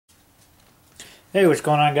Hey, what's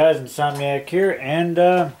going on, guys? Insomniac here, and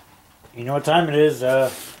you know what time it is.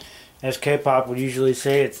 As K-pop would usually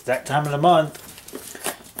say, it's that time of the month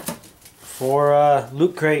for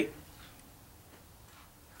Loot Crate.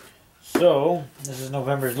 So, this is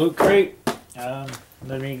November's Loot Crate.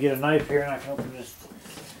 Let me get a knife here and I can open this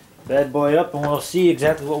bad boy up and we'll see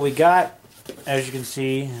exactly what we got. As you can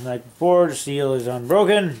see, like before, the seal is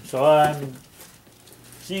unbroken, so I'm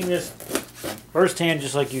seeing this firsthand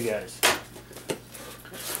just like you guys.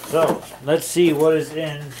 So, let's see what is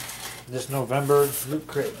in this November Loot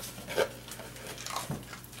Crate.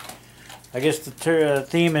 I guess the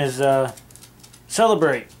theme is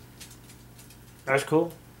celebrate. That's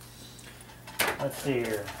cool. Let's see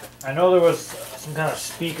here. I know there was some kind of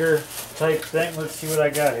speaker type thing. Let's see what I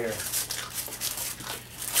got here.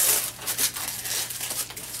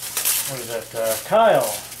 What is that?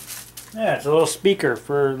 Kyle. Yeah, it's a little speaker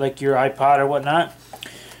for like your iPod or whatnot.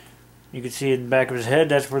 You can see in the back of his head,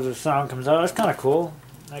 that's where the sound comes out. That's kind of cool.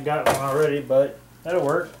 I got one already, but that'll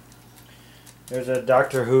work. There's a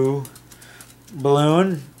Doctor Who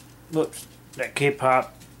balloon. Whoops, that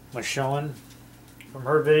K-pop was showing from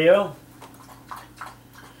her video.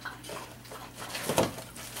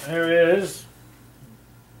 There it is.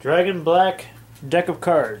 Dragon Black deck of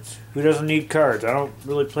cards. Who doesn't need cards? I don't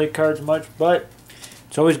really play cards much, but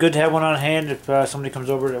it's always good to have one on hand if somebody comes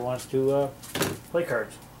over that wants to play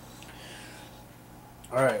cards.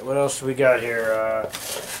 Alright, what else do we got here?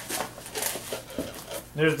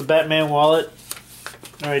 There's the Batman wallet.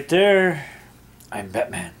 Right there. I'm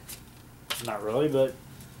Batman. Not really, but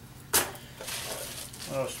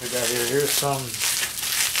what else do we got here? Here's some.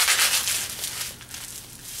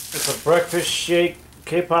 It's a breakfast shake.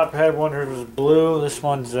 K-pop had one. Hers was blue. This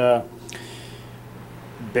one's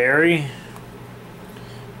berry.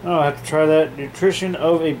 Oh, I have to try that. Nutrition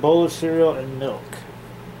of a bowl of cereal and milk.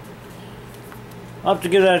 I'll have to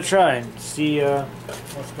give that a try and see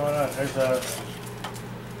what's going on. There's a...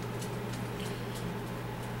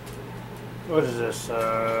 What is this?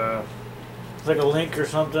 It's like a link or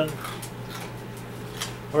something.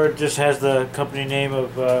 Or it just has the company name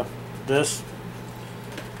of this.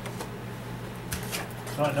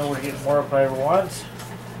 So I know where to get more if I ever want.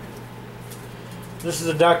 This is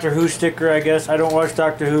a Doctor Who sticker, I guess. I don't watch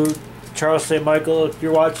Doctor Who. Charles St. Michael, if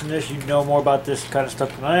you're watching this, you know more about this kind of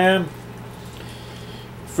stuff than I am.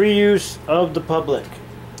 Free use of the public.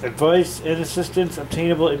 Advice and assistance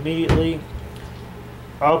obtainable immediately.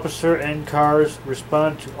 Officer and cars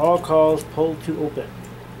respond to all calls pulled to open.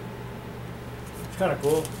 It's kind of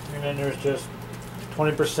cool. And then there's just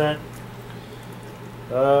 20%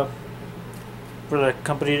 for the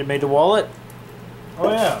company that made the wallet. Oh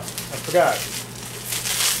yeah, I forgot.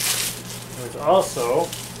 There's also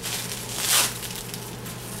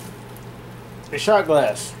a shot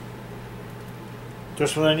glass.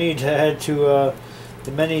 Just what I need to add to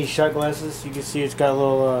the many shot glasses. You can see it's got a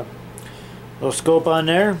little scope on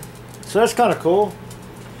there. So that's kind of cool.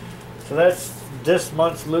 So that's this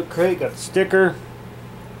month's Loot Crate. Got the sticker.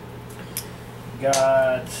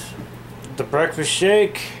 Got the breakfast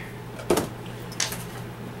shake.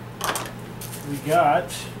 We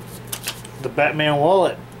got the Batman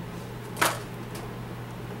wallet.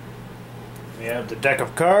 We have the deck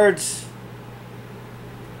of cards.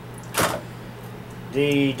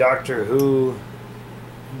 The Doctor Who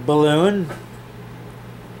balloon.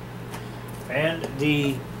 And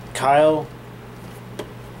the Kyle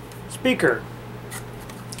speaker.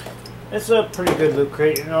 It's a pretty good Loot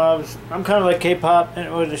Crate. You know, I'm kind of like K-pop, and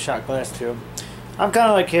it was a shot glass too. I'm kind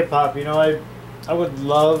of like K-pop. You know, I would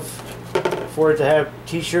love for it to have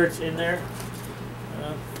T-shirts in there.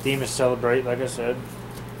 Theme is celebrate, like I said.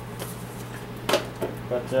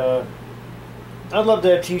 But I'd love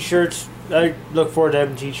to have T-shirts. I look forward to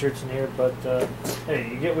having T-shirts in here. But hey,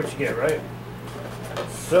 you get what you get, right?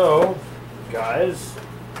 So, guys,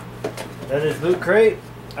 that is Loot Crate.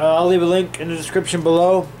 I'll leave a link in the description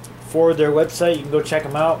below for their website. You can go check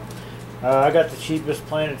them out. I got the cheapest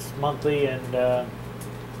plan. It's monthly, and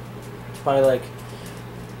it's probably like,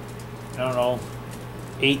 I don't know,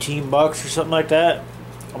 18 bucks or something like that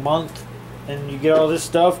a month, and you get all this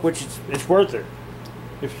stuff, which it's worth it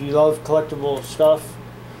if you love collectible stuff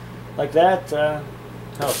like that.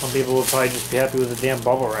 Hell, some people would probably just be happy with the damn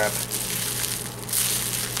bubble wrap,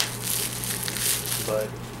 but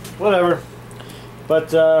whatever.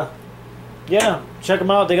 But yeah, check them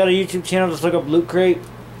out. They got a YouTube channel. Just look up Loot Crate.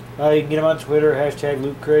 You can get them on Twitter, hashtag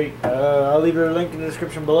Loot Crate. I'll leave a link in the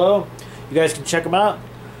description below. You guys can check them out.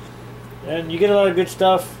 And you get a lot of good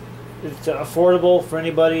stuff. It's affordable for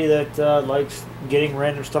anybody that likes getting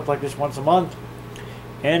random stuff like this once a month.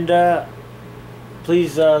 And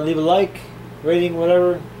please leave a like, rating,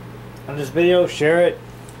 whatever, on this video. Share it.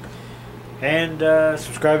 And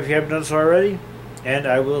subscribe if you haven't done so already. And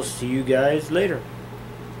I will see you guys later.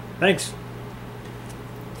 Thanks.